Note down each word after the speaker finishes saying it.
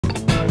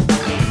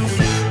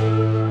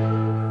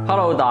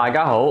Hello， 大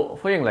家好，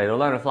歡迎嚟到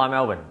To Fly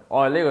Melbourne。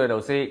我係呢個導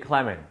師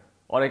Clement。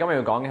我哋今日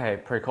要講嘅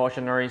係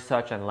Precautionary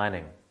Search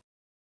Landing。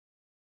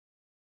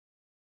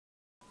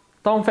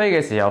當飛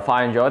嘅時候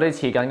發現咗一啲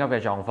次緊急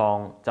嘅狀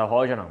況，就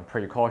可以進行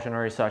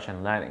Precautionary Search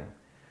Landing。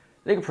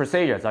呢個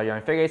procedure 就讓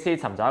飛機師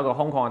尋找一個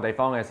空曠嘅地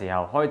方嘅時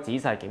候，可以仔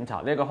細檢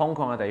查呢個空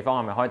曠嘅地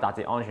方係咪可以達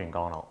至安全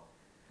降落。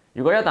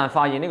如果一旦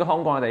發現呢個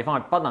空曠嘅地方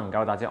係不能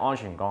夠達至安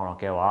全降落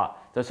嘅話，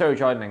就需要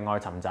再另外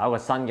尋找一個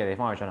新嘅地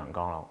方去進行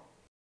降落。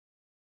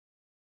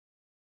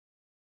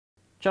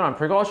進行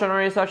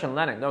Precautionary Search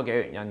Landing 都有幾個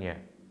原因嘅。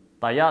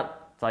第一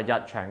就係日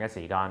長嘅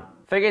時間，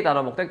飛機達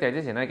到目的地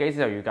之前咧，機師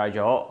就預計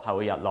咗係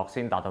會日落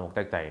先達到目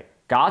的地。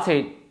假設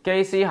機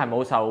師係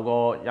冇受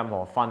過任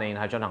何訓練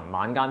係進行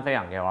晚間飛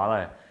行嘅話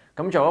咧，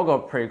咁做一個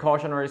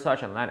Precautionary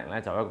Search Landing 咧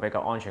就係一個比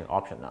較安全嘅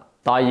option 啦。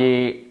第二，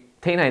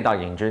天氣突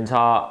然轉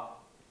差，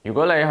如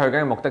果你去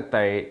緊嘅目的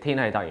地天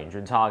氣突然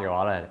轉差嘅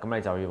話咧，咁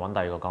你就要揾第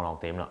二個降落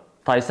點啦。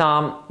第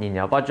三，燃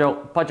油不足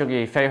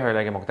以飛去你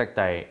嘅目的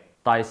地。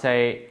第四，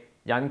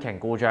引擎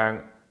故障，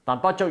但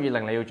不足以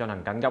令你要進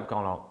行緊急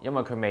降落，因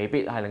為佢未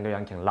必係令到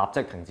引擎立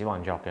即停止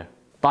運作嘅。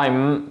第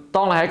五，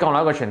當你喺降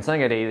落一個全新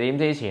嘅地點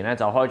之前咧，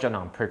就可以進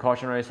行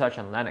Precautionary Search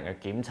Landing 嘅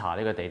檢查，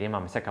呢個地點係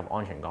咪適合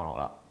安全降落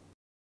啦。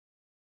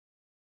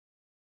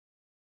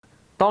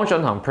當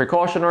進行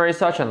Precautionary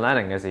Search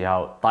Landing 嘅時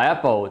候，第一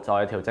步就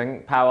係調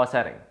整 Power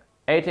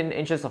Setting，18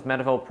 inches of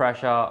manifold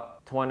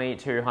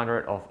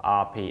pressure，2200 of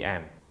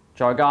RPM，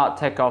 再加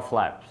Takeoff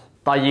Flaps。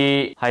第二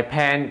係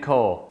Pan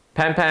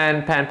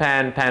Call。Pan,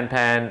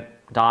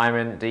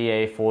 Diamond,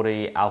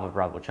 DA40, Alpha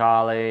Bravo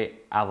Charlie,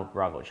 Alpha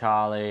Bravo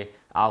Charlie,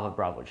 Alpha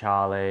Bravo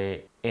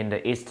Charlie. In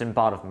the eastern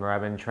part of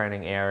Melbourne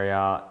training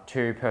area,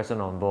 2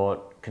 persons on board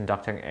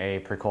conducting a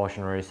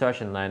precautionary search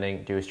and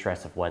landing due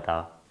stress of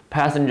weather.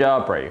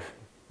 Passenger brief，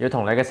 要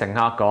同你嘅乘客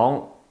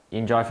講，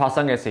現在發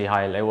生嘅事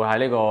係你會喺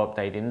呢個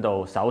地點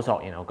度搜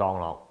索，然後降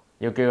落。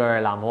要叫佢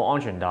哋攬好安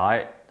全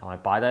帶，同埋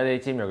擺低啲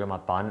尖銳嘅物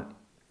品，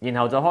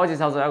然後就開始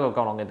搜索一個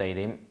降落嘅地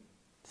點。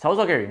搜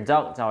索嘅原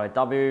則就係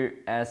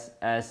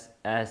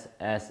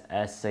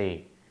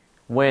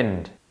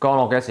WSSSSC。Wind， 降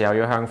落嘅時候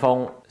要向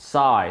風。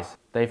Size，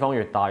 地方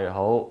越大越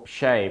好。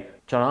Shape，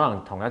 盡可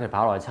能同一條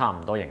跑道係差唔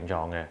多形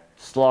狀嘅。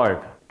Slope，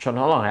 盡可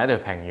能係一條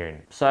平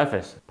原。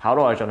Surface， 跑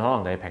道係盡可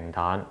能地平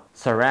坦。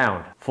Surround，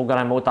 附近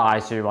係冇大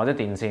樹或者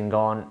電線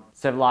桿。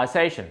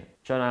Civilization，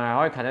 盡量係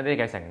可以近一啲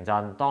嘅城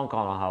鎮，當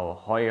降落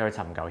後可以去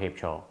尋求協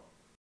助。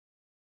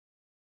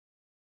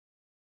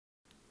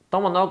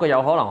當揾到一個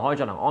有可能可以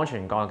進行安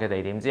全降落嘅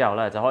地點之後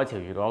咧，就可以朝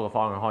住嗰個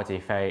方向開始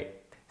飛。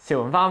試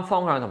換翻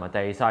方向同埋地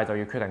勢就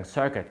要決定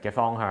circuit 嘅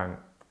方向。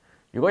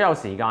如果有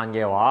時間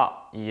嘅話，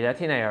而且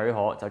天氣許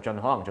可，就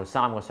盡可能做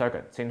3個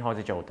circuit 先開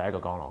始做第一個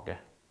降落嘅。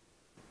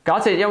假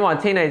設因為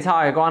天氣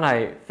差嘅關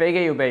係，飛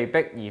機要被逼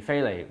而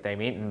飛離地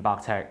面500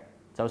尺，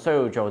就需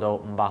要做到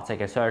500尺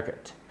嘅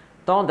circuit。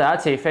當第一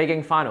次飛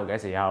經 final 嘅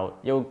時候，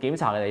要檢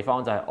查嘅地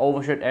方就係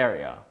overshoot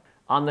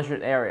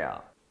area、undershoot area。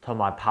同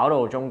埋跑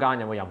道中間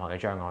有冇任何嘅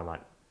障礙物，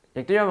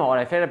亦都因為我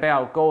哋飛得比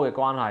較高嘅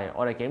關係，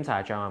我哋檢查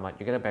嘅障礙物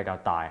亦都比較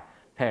大，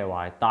譬如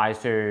話大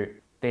樹、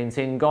電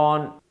線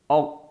桿、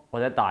屋或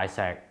者大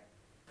石。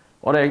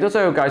我哋亦都需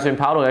要計算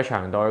跑道嘅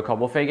長度，去確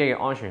保飛機嘅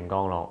安全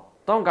降落。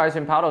當計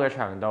算跑道嘅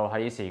長度係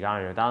以時間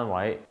嚟做單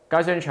位，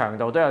計算長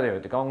度都有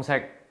條公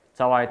式，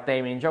就係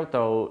地面速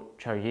度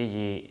除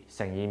以2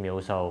乘以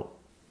秒數，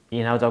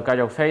然後就繼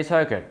續飛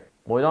circuit。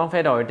每當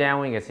飛到去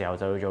downwind 嘅時候，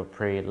就要做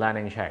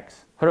pre-landing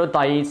checks。去到第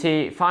二次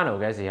final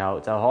嘅時候，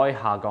就可以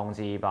下降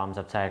至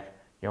250尺，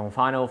用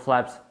final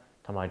flaps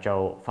同埋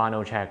做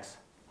final checks。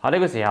喺呢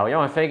個時候，因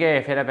為飛機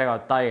係飛得比較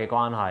低嘅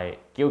關係，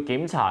要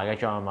檢查嘅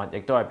障礙物亦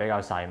都係比較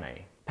細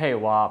微。譬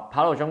如話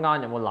跑道中間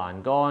有冇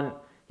欄杆，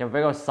有冇比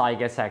較細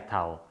嘅石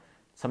頭，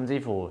甚至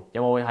乎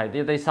有冇係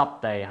呢啲濕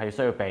地係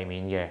需要避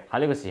免嘅。喺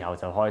呢個時候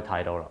就可以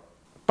睇到啦。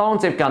當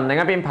接近另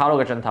一邊跑道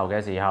嘅盡頭嘅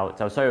時候，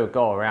就需要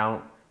go around。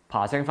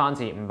爬升翻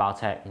至500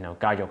尺，然後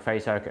繼續飛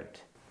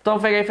circuit。當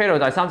飛機飛到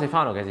第3次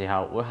final 嘅時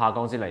候，會下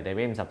降至離地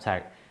面50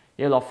尺，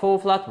要落 full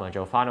flat 同埋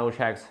做 final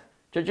checks。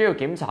最主要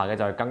檢查嘅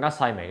就係更加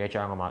細微嘅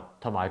障礙物，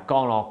同埋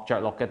降落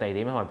着陸嘅地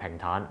點係咪平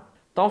坦。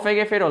當飛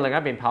機飛到另一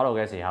邊跑道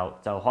嘅時候，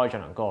就可以進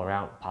行 go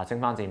around， 爬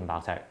升翻至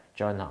500尺，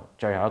進行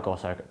最後一個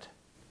circuit。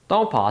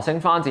當爬升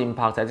翻至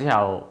500尺之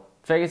後，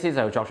飛機師就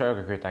要作出一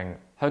個決定，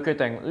去決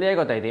定呢一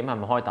個地點係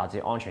咪可以達至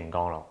安全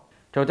降落。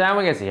做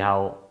downwind 嘅時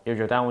候要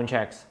做 downwind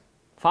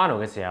checks。Final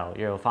嘅時候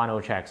要做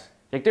final checks，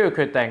 亦都要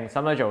決定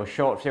使唔使做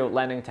short field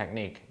landing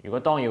technique。如果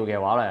當要嘅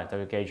話咧，就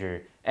要記住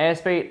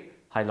airspeed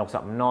係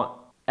65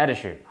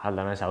 knot，altitude 係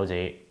2隻手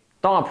指。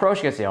當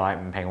approach 嘅時候係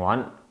唔平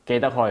穩，記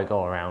得可以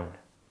go around。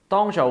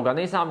當做緊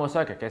呢3個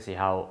circuit 嘅時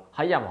候，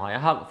喺任何一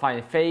刻發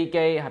現飛機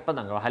係不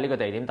能夠喺呢個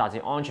地點達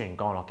至安全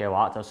降落嘅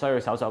話，就需要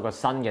搜索一個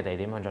新嘅地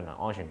點去進行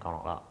安全降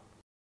落啦。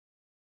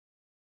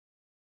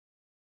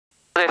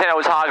好似天氣好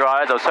差嘅話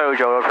咧，就需要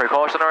做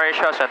precautionary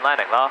search and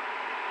landing 啦。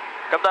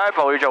咁第一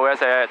步要做嘅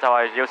事就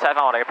係要 set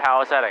翻我哋嘅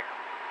power setting，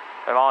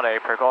 俾翻我哋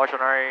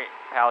precautionary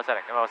power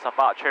setting， 咁有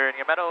18寸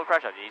嘅 manifold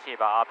pressure 2200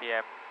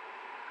 RPM，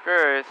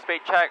 跟住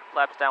speed check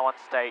flaps down one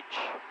stage。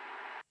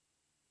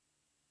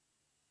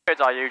跟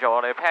住就係要做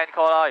我哋 pan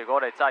call 啦。如果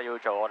我哋真係要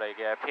做我哋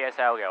嘅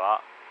PSL 嘅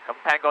話，咁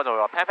pan call 就會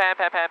話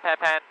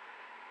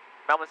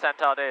pan。Melbourne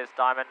Centre, this is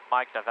Diamond,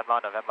 Mike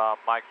November,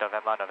 Mike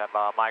November,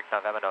 Mike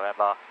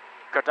November.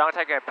 Go down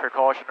taking a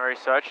precautionary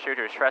search due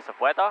to stress of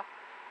weather.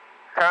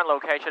 Current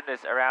location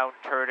is around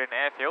Turin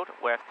Airfield.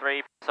 We have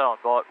 3 persons on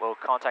board. We'll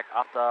contact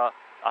after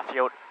a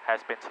field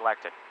has been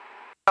selected.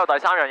 之後第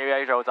3樣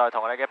要做就係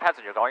同我哋嘅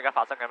passenger 講而家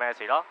發生緊咩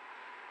事咯。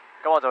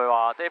咁我就會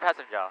話 Dear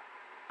passenger,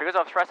 because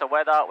of stress of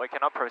weather, we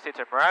cannot proceed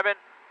to Moorabbin,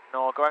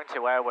 nor going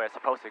to where we're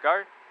supposed to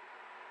go.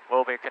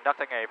 We'll be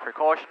conducting a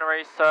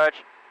precautionary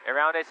search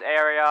around this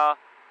area.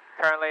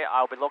 Currently,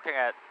 I'll be looking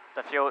at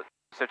the field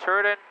to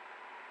Turin.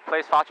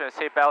 Please fasten your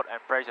seatbelt and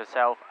brace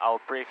yourself.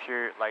 I'll brief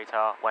you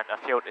later when a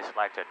field is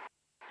selected.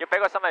 要俾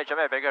個心理準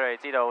備俾佢哋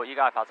知道依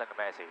家係發生緊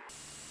咩事。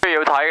跟住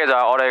要睇嘅就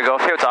係我哋個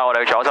field 就係我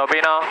哋左手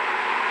邊啦。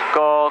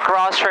個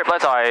grass strip 咧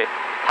就係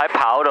喺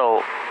跑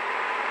道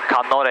近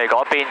我哋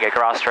嗰邊嘅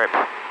grass strip，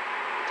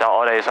 就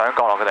我哋想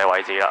降落嘅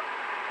位置啦。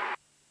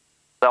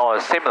就我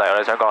simulate 我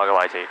哋想降落嘅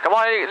位置。咁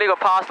喺呢個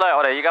pass 咧，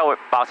我哋依家會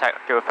500尺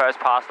叫 first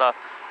pass 啦。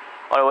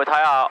我哋會睇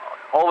下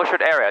overshoot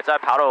area， 即係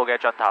跑道嘅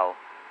盡頭。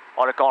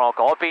我哋降落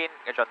嗰邊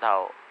嘅盡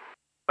頭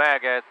咩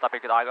嘅特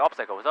別大嘅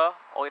obstacles 啦。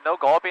我見到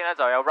嗰邊咧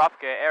就有 rough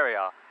嘅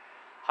area。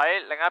喺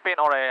另一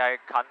邊，我哋係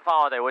近翻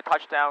我哋會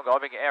touch down 嗰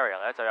邊嘅 area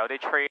咧，就有啲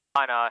tree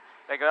line 啊，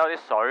你見到有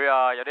啲水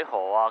啊，有啲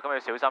河啊，咁要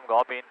小心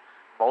嗰邊，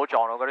唔好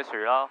撞到嗰啲樹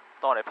啦。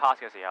當我哋 pass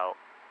嘅時候，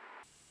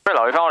不如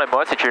留意翻我哋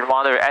每一次轉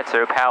彎都要 add 少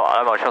少 power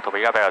啦，因為速度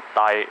而家比較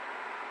低。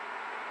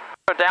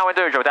downwind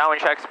都要做 downwind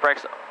checks,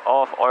 brakes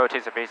off, oil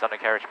T's and B's on the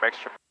carriage,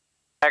 mixture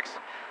checks,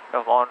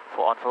 on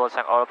full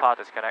tank oil part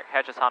disconnect,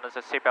 hedges,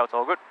 harnesses, seatbelts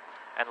all good,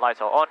 and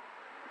lights all on。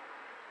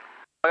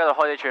我喺度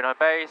開始轉去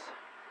base。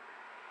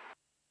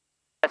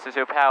少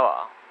少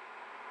power，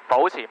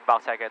 保持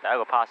500尺嘅第一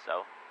個 pass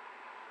手，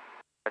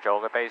做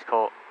我嘅 base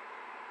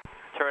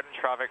call。Turin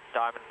traffic,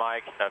 Diamond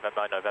Mike,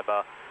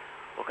 November.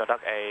 We'll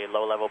conduct a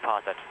low-level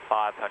pass at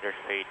 500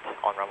 feet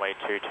on runway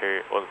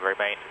 22. Will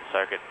remain in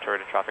circuit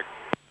Turin traffic。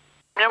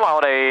因為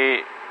我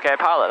哋嘅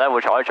pilot 咧會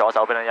坐喺左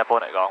手邊咧，一般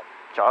嚟講，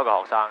作為一個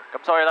學生，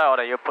咁所以咧我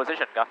哋要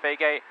position 架飛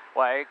機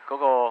會喺嗰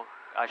個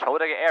草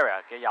地嘅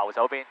area 嘅右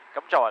手邊。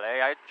咁作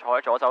為你坐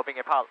喺左手邊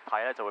嘅 pilot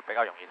睇咧，就會比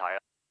較容易睇啦。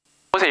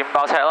好似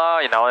500尺啦，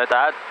然後我哋第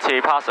一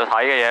次 pass 睇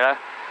嘅嘢咧，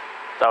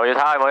就要睇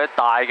下有冇啲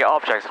大嘅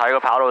objects 喺個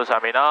跑道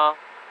上面啦，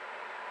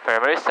譬如有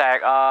冇啲石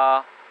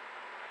啊，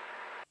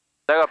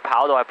呢個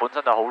跑道係本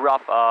身就好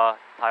rough 啊，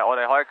係我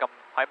哋可以咁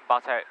喺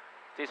500尺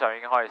之上已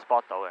經可以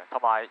spot 到嘅，同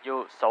埋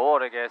要數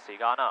我哋嘅時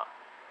間啦。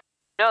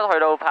一去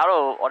到跑道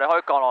我哋可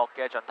以降落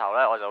嘅盡頭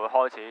咧，我就會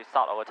開始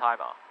start 我個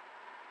timer。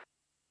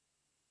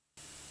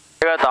呢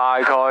個大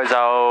概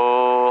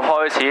就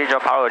開始咗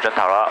跑道嘅盡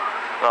頭啦，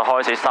我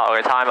開始 start 我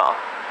嘅 timer。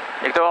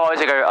亦都開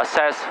始繼續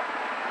assess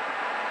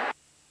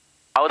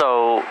跑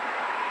道，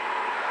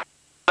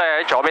即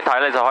係喺左邊睇，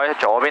你就可以喺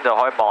左邊就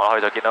可以望落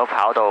去，就見到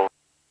跑道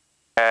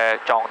嘅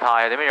狀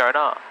態係點樣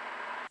啦。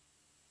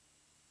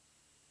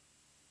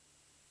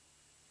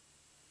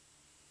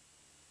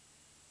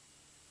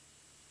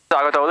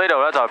大概到呢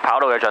度咧就係跑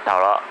道嘅盡頭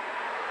啦，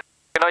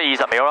見到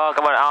20秒啦，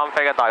咁我哋啱啱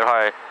飛緊大概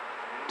係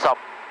55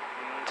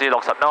至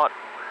60 knot，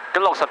 咁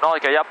60 knot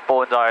嘅一半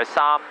就係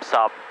30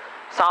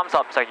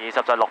乘20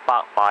就係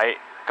600米。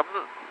咁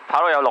跑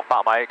道有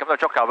600米，咁就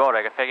足夠俾我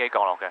哋嘅飛機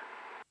降落嘅。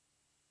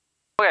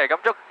OK，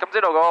 咁知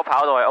道嗰個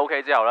跑道係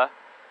OK 之後呢，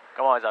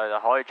咁我哋就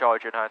可以再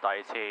轉向第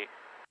二次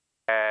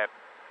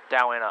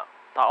downwind 啦。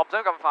但係我唔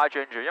想咁快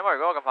轉住，因為如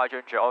果我咁快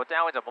轉住，我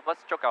downwind 就冇乜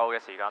足夠嘅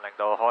時間令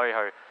到可以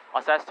去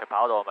assess 條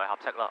跑道係咪合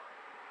適啦。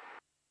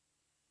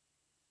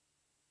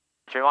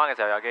轉彎嘅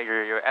時候又記住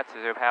要 add 少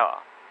少 power，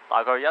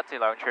 大概1至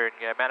2寸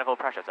嘅 manifold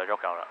pressure 就足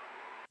夠啦。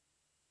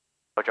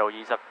我做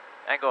20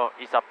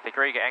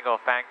 degree 嘅 angle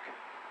of bank。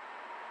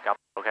咁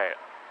OK 啦。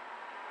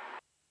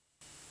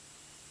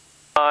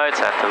Right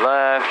and to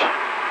left.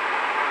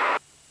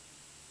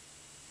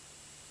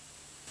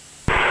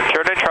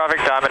 Turin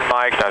traffic, Diamond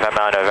Mike,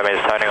 November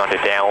is turning onto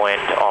downwind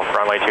off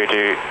runway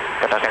 22,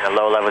 conducting a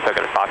low-level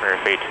circuit at 500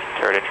 feet.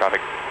 Turin traffic.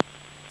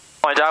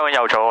 我哋 downwind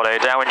又做我哋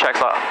downwind checks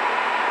啦。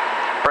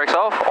Brakes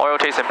off, oil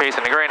T's and B's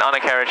in the green,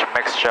 undercarriage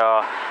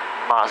mixture,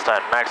 master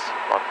and max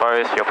on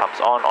both, fuel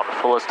pumps on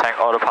fullest tank,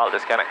 autopilot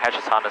disconnect,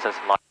 hatches, harnesses,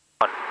 light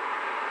on。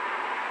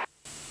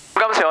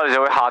今次我哋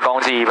就會下降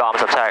至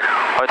250尺，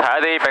去睇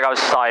一啲比較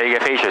細嘅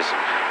features，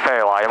 譬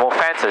如話有冇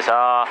fences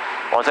啊，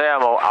或者有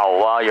冇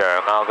牛啊、羊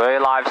啊嗰啲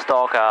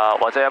livestock 啊，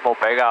或者有冇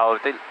比較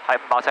啲喺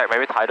500尺未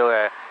必睇到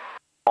嘅，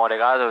我哋而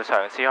家就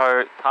嘗試去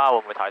睇下會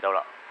唔會睇到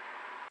啦。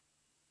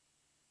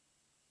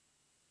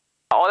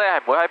我哋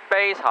係唔會喺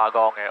base 下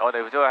降嘅，我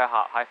哋只會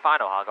喺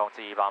final 下降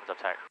至250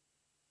尺。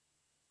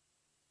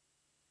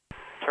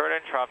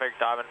Turin traffic,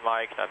 Diamond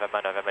Mike, November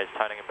is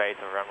turning in base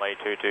of runway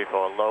 22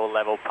 for a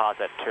low-level pass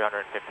at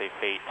 250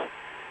 feet.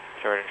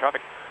 Turin traffic.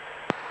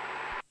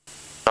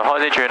 就開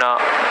始轉啦。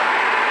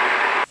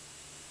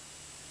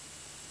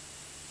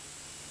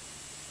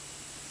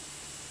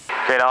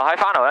然後喺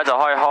final 咧就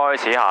可以開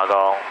始下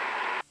降。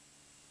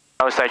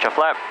No stage of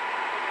flap.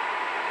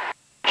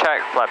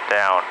 check, flap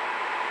down。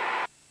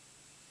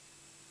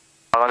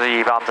嗰陣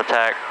時250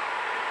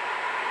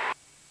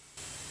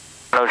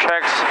 check。No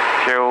checks,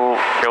 fuel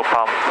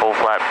pump, full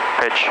flap,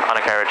 pitch,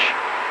 undercarriage。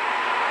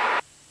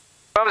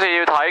今次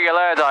要睇嘅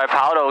咧就係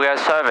跑道嘅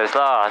surface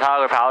啦，睇下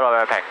佢跑道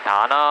嘅平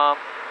坦啦。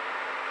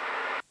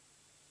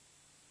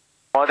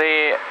嗰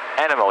啲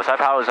animals 喺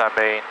跑道上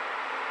邊，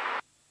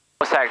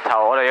石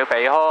頭我哋要避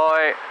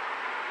開。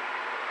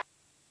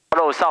嗰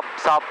度濕唔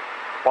濕，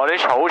或者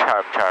草長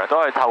唔長，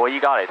都係透過依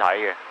家嚟睇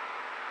嘅。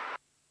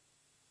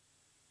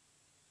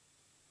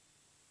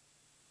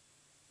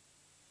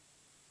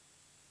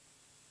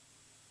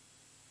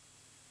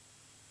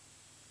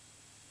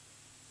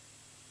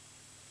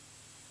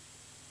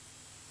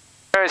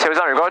跟住小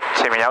心，如果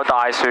前面有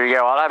大樹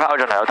嘅話咧，跑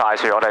進嚟有大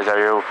樹，我哋就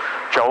要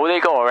早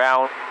啲 go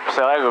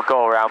around，select 一個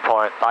go around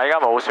point。但係依家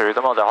冇樹，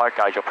咁我就可以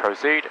繼續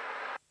proceed。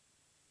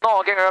當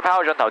我經過咗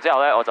跑盡頭之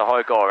後咧，我就可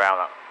以 go around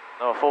啦。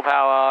Full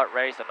power,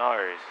 raise the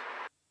nose。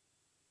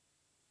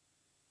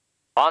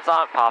爬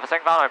山爬升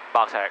翻去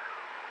500尺。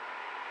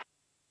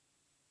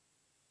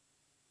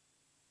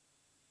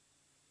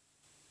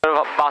去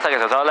到500尺嘅時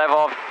候就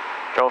level off，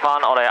 做翻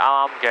我哋啱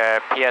啱嘅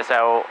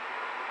PSL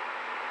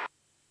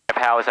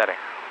power setting。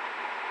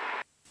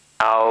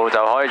然後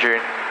就可以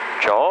轉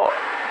左，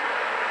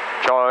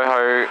再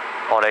去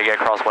我哋嘅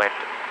crosswind。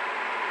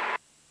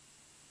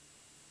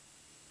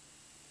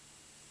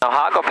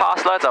下一個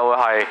pass 咧就會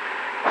係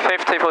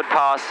50 foot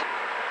pass，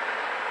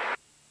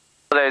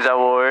 我哋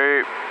就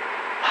會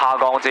下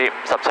降至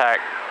50尺，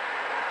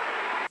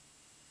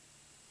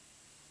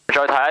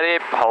再睇一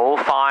啲好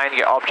fine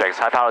嘅 objects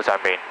喺跑道上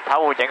面，睇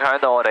會影響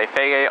到我哋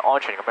飛機安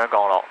全咁樣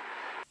降落。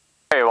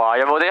譬如話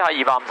有冇啲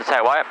喺250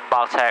尺或者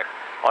500尺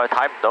我哋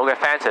睇唔到嘅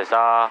fences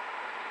啊？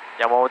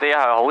有冇啲係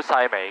好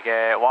細微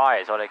嘅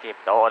wires 我哋見唔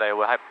到，我哋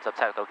會喺50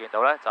尺度見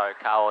到呢？就係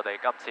靠我哋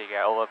今次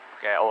嘅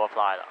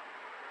overfly 啦。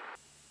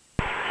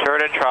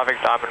Jordan traffic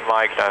Diamond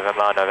Mike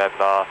November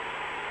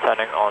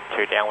turning on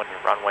to downwind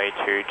runway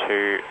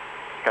 22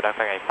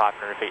 conducting a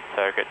 500 feet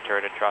circuit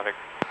Jordan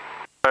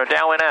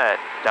traffic。downwind 呢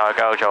就係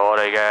繼續做我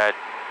哋嘅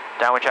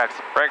downwind checks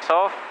brakes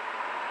off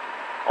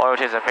oil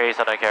change and pace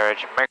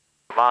undercarriage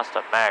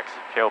master max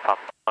fuel pump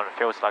on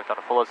fuel select on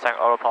full tank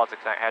autopilot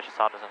exam hatches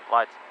sounders and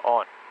lights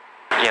on。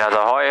然後就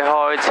可以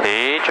開始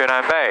轉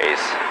向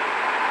base，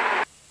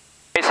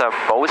 base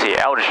保持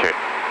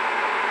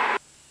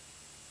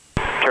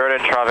altitude。Jordan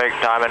traffic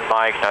Diamond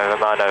Mike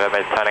November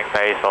is turning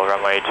base for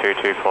runway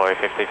 224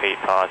 50 feet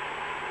past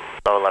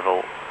low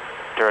level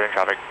Jordan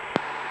traffic。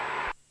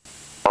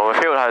好嘅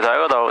fuel 係就喺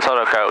嗰度，收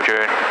到繼續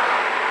轉。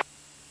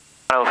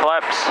Final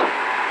flaps。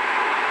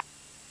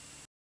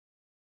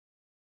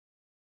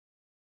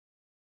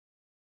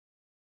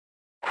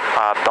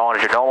當我哋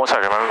轉 normal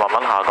上咁樣慢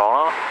慢下降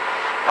啦。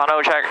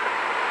Final check,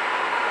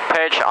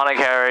 pitch,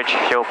 undercarriage,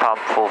 fuel pump,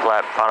 full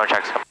flap, final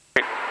checks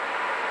complete。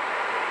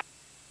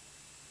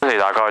嗰時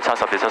大概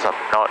70至75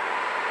 knot。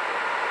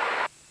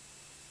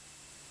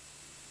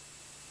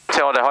即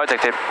係我哋可以直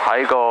接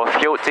喺個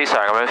field 之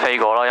上咁樣飛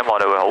過啦，因為我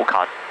哋會好近，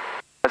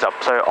就唔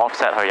需要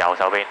offset 去右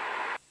手邊。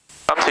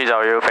今次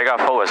就要比較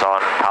focus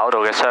on 跑道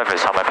嘅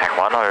surface 係咪平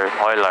穩，去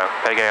可以讓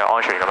飛機嘅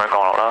安全咁樣降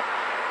落啦。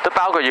都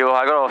包括要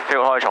喺嗰度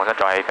field 可以重新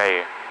再起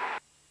飛嘅。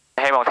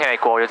希望天氣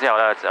過咗之後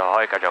咧，就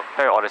可以繼續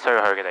飛我哋需要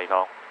去嘅地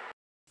方。去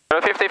到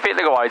50 feet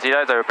呢個位置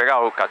咧，就要比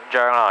較緊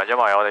張啦，因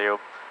為我哋要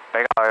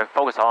比較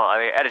focus on 我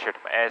哋 altitude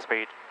同埋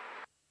airspeed。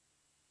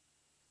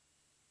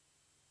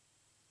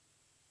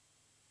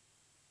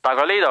大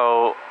概呢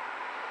度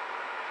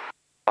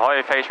可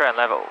以飛 train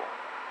level。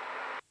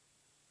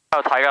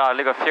喺度睇㗎，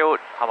呢個 field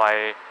係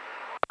咪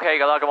OK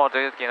㗎啦？咁我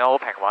哋見到好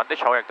平穩，啲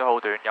草亦都好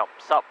短，又唔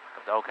濕，咁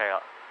就 OK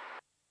啦。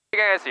飛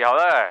機嘅時候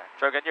咧，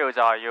最緊要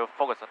就係要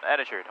focus on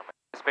altitude 同埋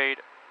speed，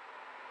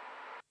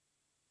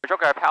 最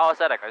足嘅 power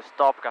setting 去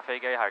stop 架飛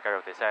機係繼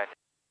續 descend，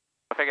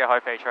 飛機可以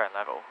飛出人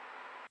level。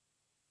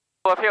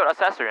個 field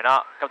assess 完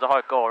啦，咁就可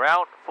以 go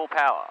around full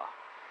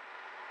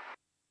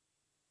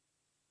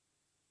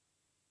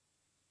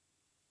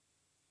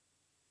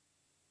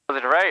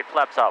power。Rate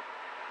flaps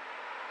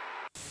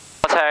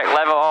up。Check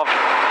level off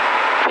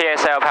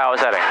PSL power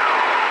setting。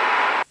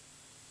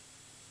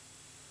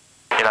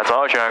然後左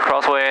右轉向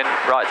crosswind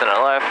right and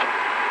left。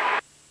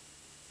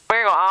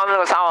經過啱呢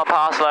個3個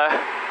pass 咧，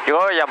如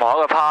果任何一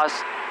個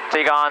pass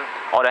之間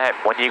我哋係唔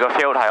滿意個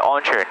field 係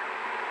安全，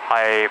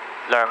係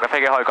讓個飛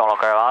機可以降落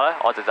嘅話咧，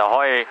我哋就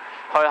可以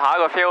去下一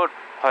個 field，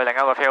 去另一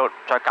個 field，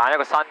 再揀一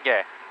個新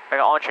嘅比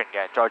較安全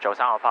嘅，再做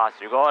3個 pass。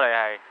如果我哋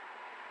係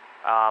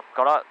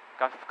覺得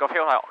個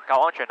field 係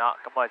夠安全啦，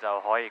咁我哋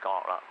就可以降落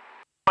啦。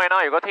當然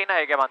啦，如果天氣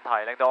嘅問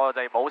題令到我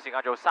哋冇時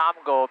間做3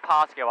個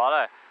pass 嘅話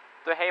咧，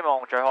都希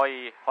望最可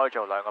以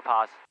做2個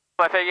pass。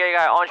因為飛機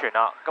梗係安全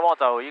啦，咁我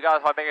就依家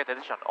可以 make 個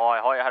decision， 我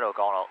係可以喺度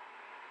降落。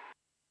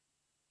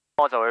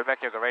我就會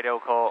make 咗個 radio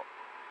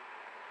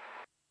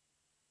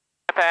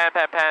call。Pan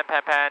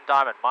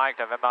Diamond Mike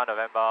November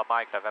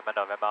Mike November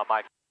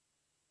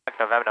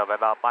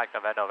Mike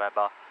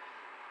November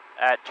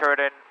at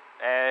Jordan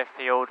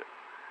Airfield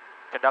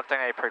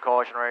conducting a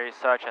precautionary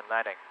search and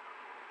landing。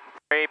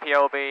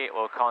POB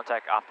will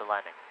contact after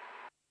landing。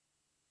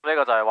呢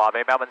個就係話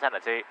俾 Melbourne Centre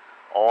知，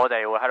我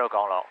哋會喺度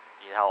降落，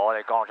然後我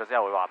哋降落咗之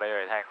後會話俾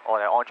佢哋聽，我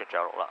哋安全着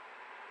陸啦。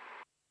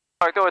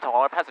我亦都會同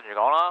我嘅 passenger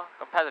講啦，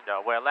咁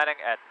passenger we're landing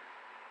at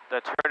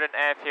the Turton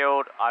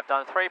Airfield. I've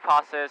done 3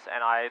 passes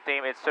and I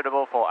deem it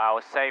suitable for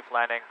our safe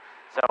landing.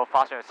 So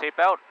fasten your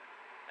seatbelt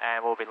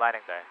and we'll be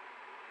landing there.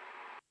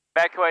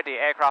 Evacuate the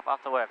aircraft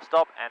after we have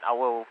stopped and I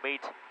will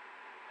meet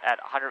at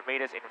 100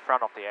 meters in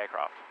front of the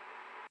aircraft.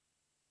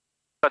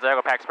 呢個就係一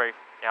個 PAX brief，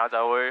 然後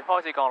就會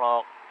開始降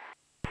落。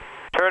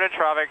Turton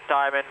traffic,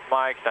 Diamond,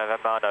 Mike,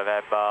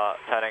 November,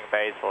 turning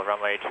base for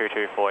runway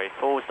 224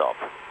 full stop.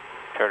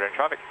 Turton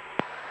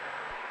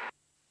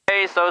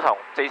traffic。Base 都同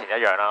之前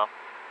一樣啦，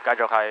繼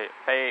續係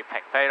飛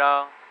平飛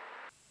啦。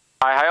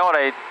但係喺我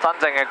哋真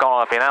正嘅降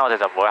落入邊咧，我哋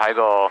就唔會喺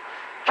個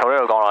草呢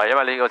度降落，因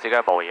為呢個自己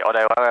嘅模擬，我哋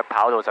會喺個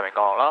跑道上面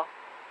降落啦，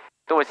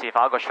都會示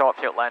範一個 short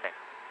field landing。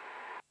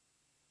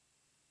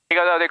依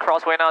家都有啲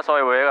crosswind 啦，所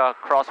以會一個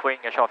crosswind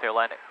嘅 short field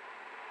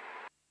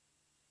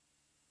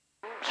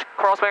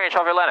landing。crosswind 嘅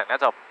short field landing 咧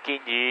就唔建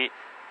議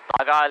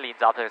大家練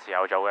習嘅時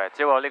候做嘅，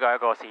只不過呢個係一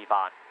個示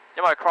範，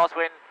因為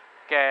crosswind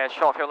嘅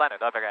short field landing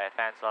都係比較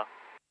advanced 啦。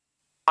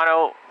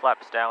Final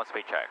flaps down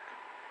speed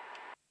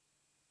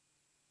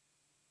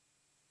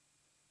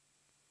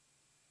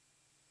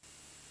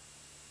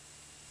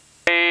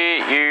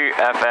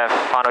check。UFF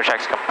final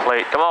checks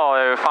complete。咁我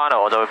哋 final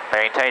我就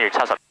maintain 住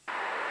70。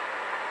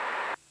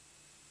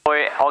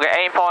我嘅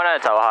aim point 咧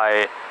就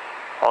係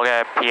我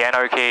嘅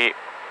piano key，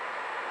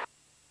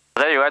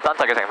 或者如果喺真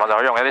實嘅情況就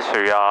可以用一啲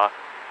樹啊，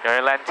用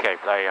啲 landscape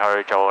嚟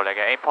去做你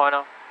嘅 aim point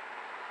咯。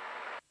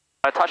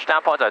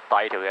touchdown point 就係第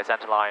二條嘅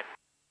center line。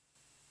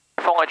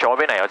風喺左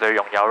邊嚟，我就要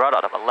用右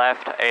rudder 同埋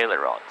left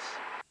ailerons，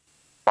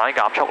 慢啲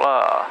減速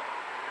啦。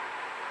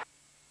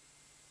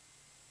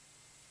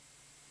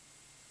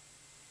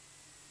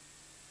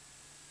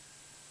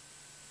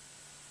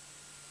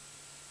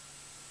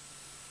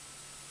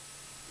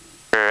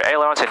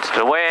ailerons into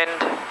the wind，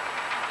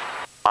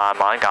 慢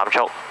慢減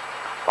速，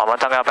慢慢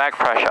增加 back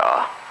pressure。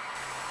呢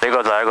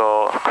個就係一個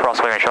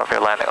crosswind 嘅 short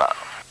field landing 啦。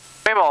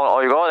希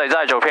望如果我哋真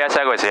係做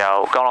PSL 嘅時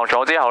候，降落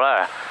咗之後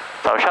咧，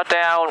就 shut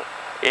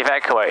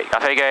down。evacuate 架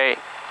飛機，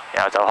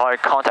然後就可以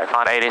contact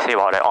翻 ADC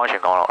話我哋安全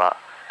降落啦。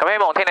咁希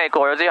望天氣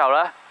過咗之後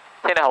呢，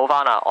天氣好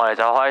翻啦，我哋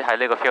就可以喺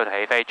呢個 field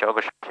起飛，做一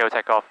個 field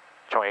take off，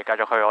 從而繼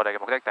續去我哋嘅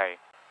目的地。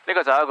呢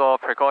個就係一個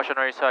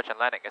Precautionary Search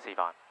Landing 嘅示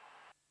範。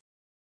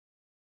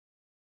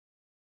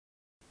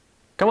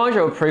咁喺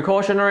做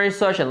Precautionary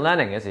Search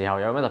Landing 嘅時候，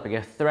有咩特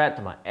別嘅 threat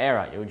同埋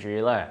error 要注意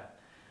呢？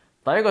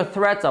第一個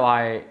threat 就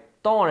係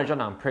當我哋進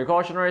行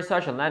Precautionary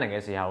Search Landing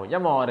嘅時候，因為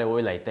我哋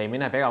會離地面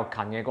係比較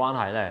近嘅關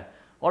係呢。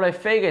我哋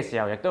飛嘅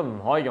時候亦都唔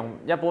可以用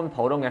一般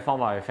普通嘅方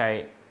法去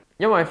飛，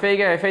因為飛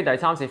機喺飛第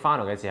3次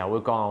final 嘅時候會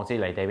降落至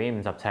離地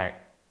面50尺，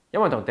因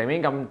為同地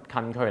面咁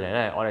近距離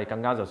咧，我哋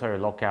更加就需要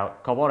look out，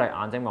 確保我哋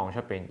眼睛望出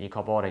邊，以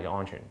確保我哋嘅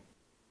安全。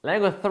另一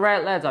個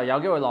threat 咧就有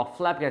機會落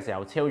flap 嘅時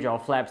候超咗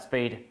flap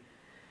speed，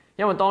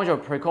 因為當做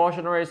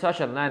precautionary search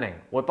and landing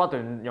會不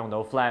斷用到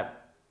flap，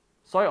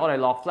 所以我哋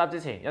落 flap 之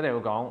前一定要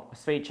講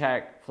speed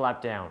check flap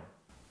down。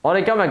我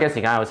哋今日嘅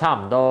時間又差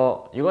唔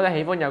多，如果你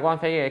喜歡有關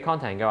飛機嘅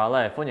content 嘅話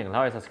咧，歡迎你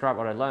可以 subscribe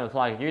我哋 Learn to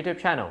Fly 嘅 YouTube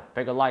channel，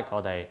 俾個 like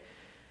我哋。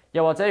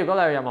又或者如果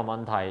你有任何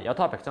問題，有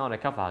topic 想我哋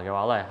cover 嘅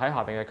話咧，喺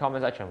下邊嘅 comment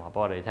section 話俾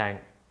我哋聽。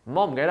唔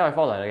好唔記得去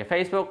follow 你嘅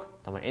Facebook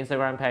同埋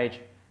Instagram page。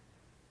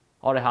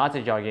我哋下一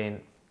次再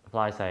見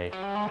 ，Fly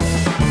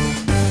safe。